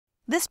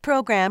This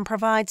program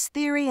provides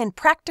theory and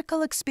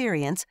practical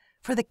experience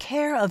for the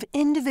care of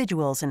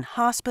individuals in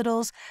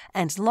hospitals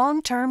and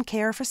long-term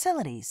care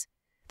facilities.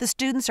 The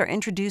students are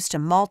introduced to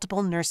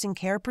multiple nursing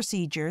care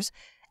procedures,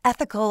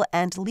 ethical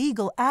and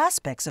legal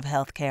aspects of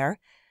healthcare,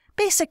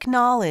 basic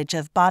knowledge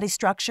of body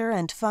structure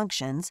and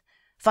functions,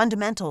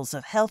 fundamentals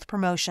of health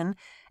promotion,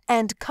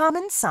 and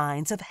common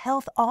signs of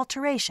health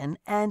alteration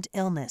and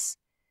illness.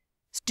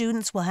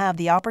 Students will have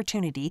the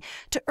opportunity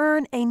to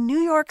earn a New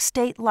York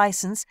State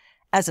license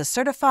as a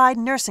certified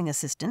nursing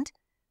assistant,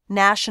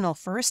 National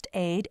First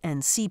Aid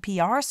and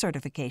CPR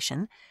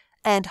certification,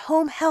 and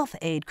home health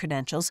aid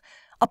credentials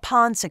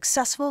upon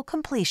successful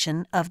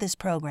completion of this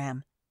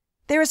program.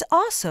 There is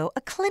also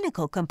a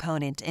clinical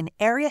component in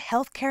area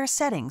healthcare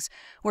settings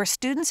where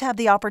students have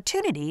the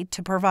opportunity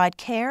to provide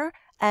care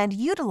and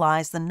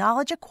utilize the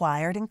knowledge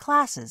acquired in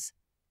classes.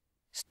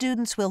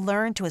 Students will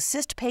learn to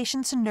assist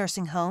patients in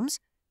nursing homes,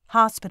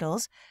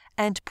 hospitals,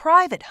 and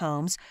private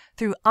homes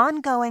through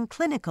ongoing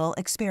clinical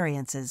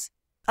experiences.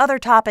 Other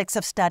topics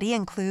of study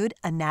include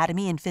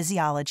anatomy and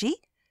physiology,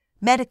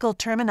 medical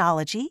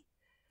terminology,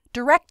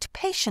 direct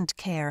patient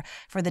care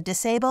for the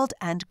disabled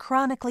and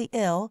chronically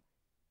ill,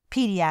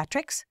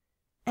 pediatrics,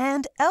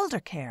 and elder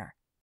care.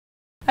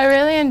 I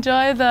really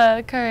enjoy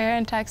the Career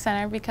and Tech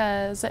Center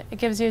because it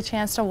gives you a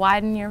chance to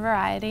widen your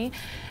variety.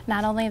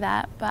 Not only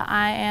that, but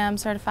I am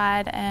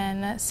certified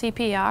in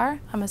CPR.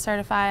 I'm a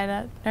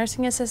certified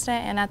nursing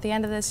assistant, and at the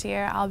end of this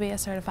year, I'll be a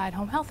certified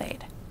home health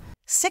aide.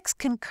 6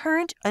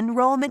 concurrent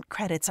enrollment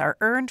credits are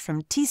earned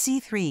from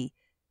TC3.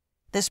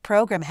 This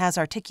program has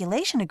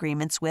articulation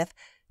agreements with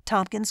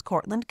Tompkins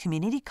Cortland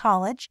Community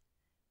College,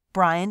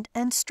 Bryant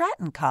and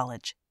Stratton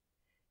College.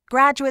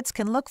 Graduates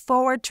can look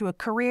forward to a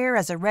career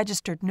as a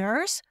registered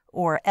nurse,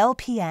 or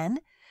LPN,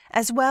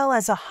 as well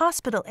as a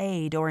hospital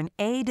aide or an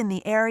aide in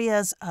the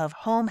areas of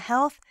home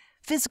health,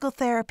 physical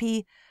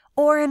therapy,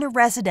 or in a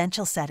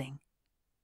residential setting.